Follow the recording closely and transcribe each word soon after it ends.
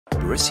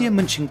Borussia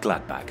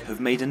Mönchengladbach have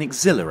made an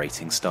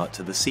exhilarating start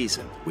to the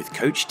season, with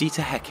coach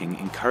Dieter Hecking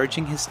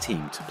encouraging his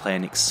team to play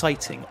an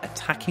exciting,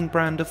 attacking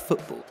brand of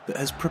football that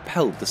has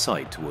propelled the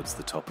side towards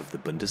the top of the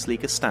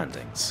Bundesliga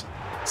standings.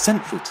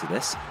 Central to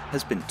this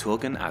has been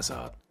Thorgan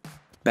Hazard.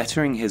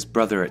 Bettering his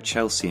brother at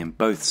Chelsea in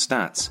both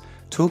stats,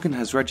 Thorgan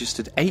has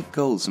registered 8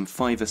 goals and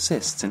 5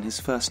 assists in his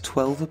first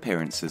 12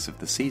 appearances of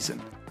the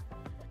season.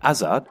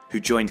 Hazard,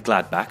 who joined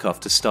Gladbach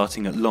after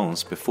starting at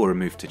Lens before a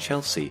move to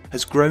Chelsea,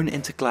 has grown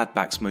into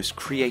Gladbach's most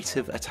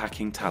creative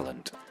attacking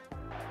talent,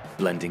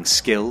 blending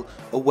skill,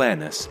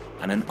 awareness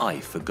and an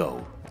eye for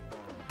goal.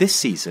 This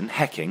season,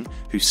 Hecking,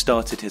 who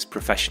started his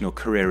professional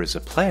career as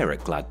a player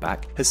at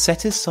Gladbach, has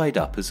set his side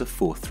up as a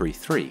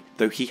 4-3-3,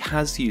 though he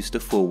has used a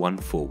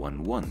 4-1-4-1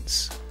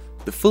 once.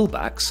 The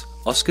fullbacks,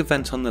 Oscar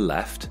Wendt on the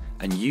left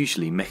and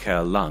usually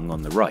Michael Lang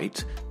on the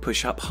right,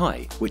 push up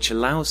high, which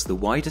allows the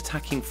wide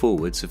attacking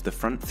forwards of the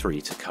front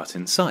three to cut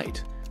inside.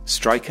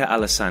 Striker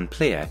Alassane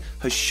Pléa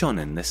has shone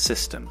in this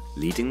system,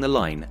 leading the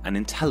line and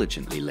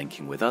intelligently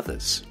linking with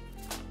others.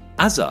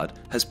 Hazard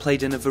has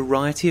played in a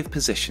variety of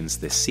positions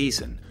this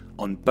season,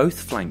 on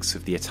both flanks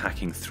of the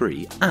attacking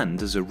three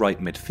and as a right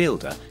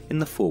midfielder in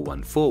the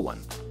 4-1-4-1.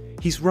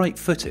 He's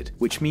right-footed,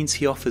 which means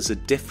he offers a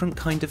different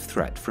kind of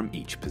threat from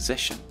each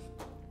position.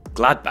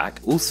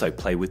 Gladbach also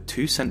play with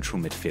 2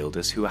 central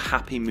midfielders who are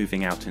happy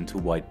moving out into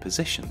wide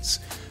positions,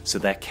 so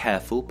their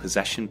careful,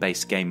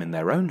 possession-based game in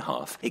their own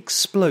half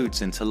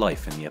explodes into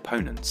life in the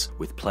opponents,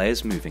 with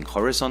players moving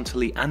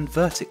horizontally and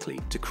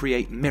vertically to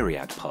create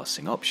myriad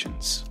passing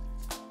options.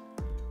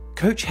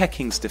 Coach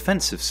Hecking's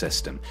defensive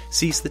system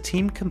sees the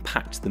team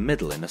compact the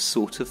middle in a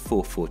sort of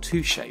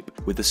 4-4-2 shape,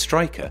 with the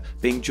striker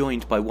being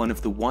joined by one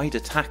of the wide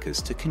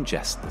attackers to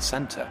congest the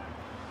centre.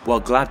 While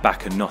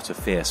Gladbach are not a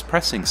fierce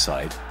pressing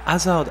side,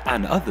 Hazard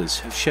and others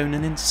have shown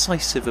an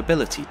incisive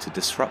ability to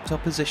disrupt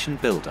opposition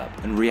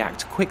build-up and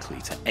react quickly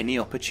to any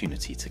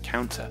opportunity to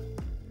counter.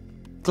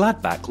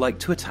 Gladbach like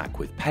to attack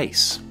with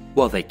pace.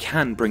 While they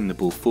can bring the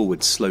ball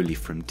forward slowly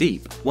from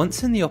deep,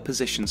 once in the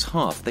opposition's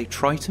half they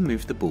try to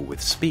move the ball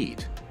with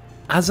speed.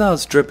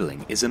 Hazard's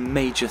dribbling is a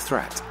major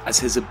threat, as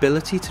his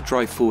ability to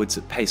drive forwards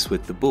at pace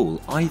with the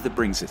ball either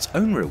brings its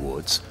own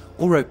rewards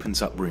or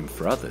opens up room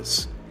for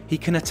others. He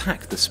can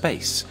attack the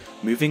space,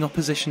 moving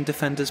opposition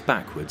defenders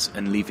backwards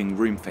and leaving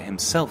room for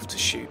himself to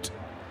shoot.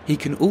 He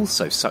can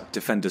also suck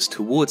defenders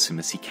towards him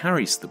as he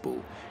carries the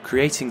ball,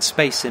 creating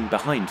space in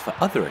behind for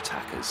other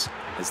attackers,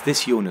 as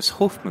this Jonas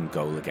Hofmann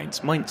goal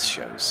against Mainz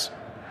shows.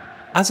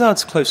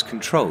 Hazard's close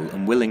control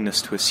and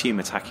willingness to assume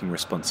attacking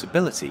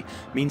responsibility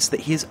means that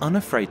he is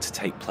unafraid to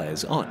take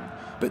players on,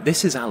 but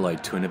this is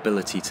allied to an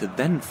ability to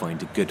then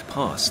find a good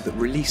pass that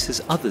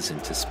releases others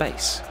into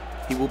space.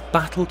 He will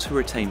battle to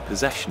retain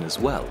possession as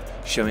well,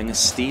 showing a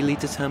steely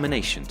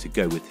determination to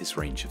go with his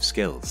range of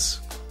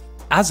skills.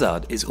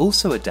 Hazard is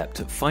also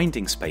adept at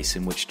finding space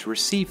in which to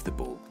receive the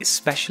ball,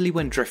 especially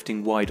when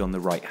drifting wide on the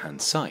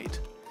right-hand side.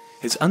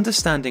 His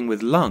understanding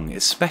with Lang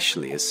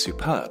especially is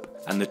superb,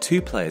 and the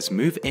two players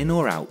move in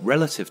or out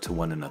relative to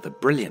one another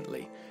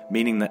brilliantly,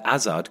 meaning that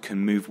Hazard can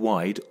move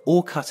wide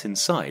or cut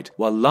inside,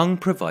 while Lang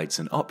provides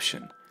an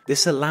option.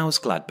 This allows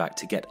Gladbach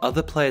to get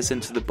other players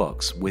into the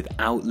box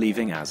without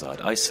leaving Hazard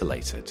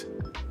isolated.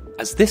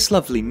 As this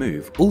lovely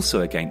move,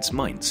 also against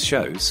Mainz,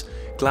 shows,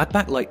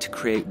 Gladbach like to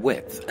create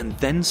width and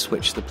then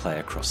switch the play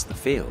across the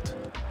field.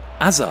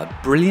 Hazard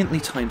brilliantly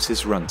times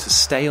his run to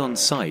stay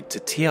onside to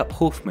tee up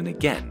Hofmann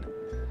again.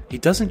 He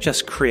doesn't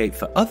just create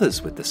for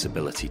others with this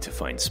ability to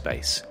find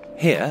space.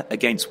 Here,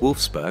 against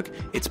Wolfsburg,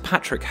 it's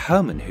Patrick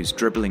Herrmann whose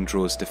dribbling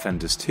draws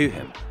defenders to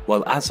him,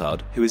 while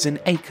Hazard, who is in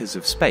acres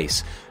of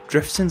space,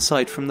 drifts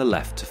inside from the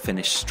left to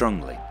finish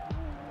strongly.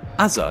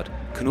 Hazard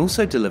can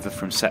also deliver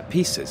from set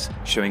pieces,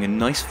 showing a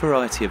nice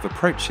variety of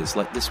approaches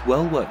like this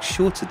well-worked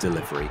shorter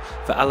delivery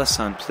for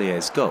Alassane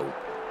Pléa's goal.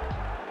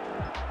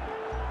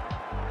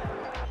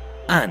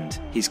 And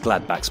he's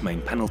Gladbach's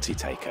main penalty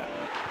taker.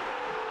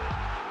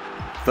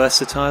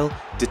 Versatile,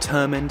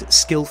 determined,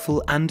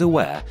 skillful and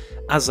aware,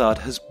 Hazard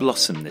has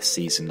blossomed this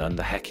season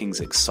under Hecking's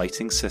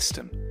exciting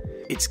system.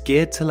 It's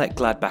geared to let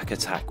Gladbach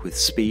attack with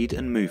speed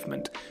and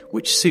movement,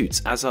 which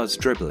suits Hazard's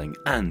dribbling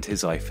and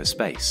his eye for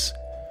space.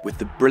 With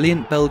the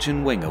brilliant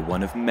Belgian winger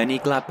one of many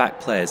Gladbach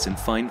players in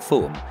fine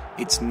form,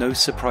 it's no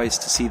surprise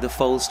to see the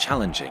Foals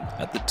challenging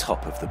at the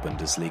top of the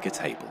Bundesliga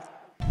table.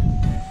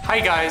 Hi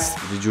guys!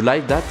 Did you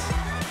like that?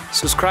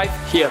 Subscribe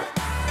here.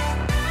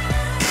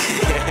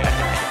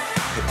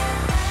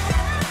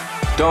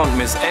 Don't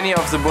miss any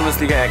of the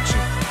Bundesliga action.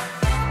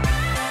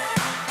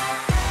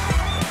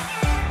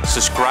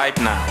 Subscribe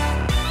now.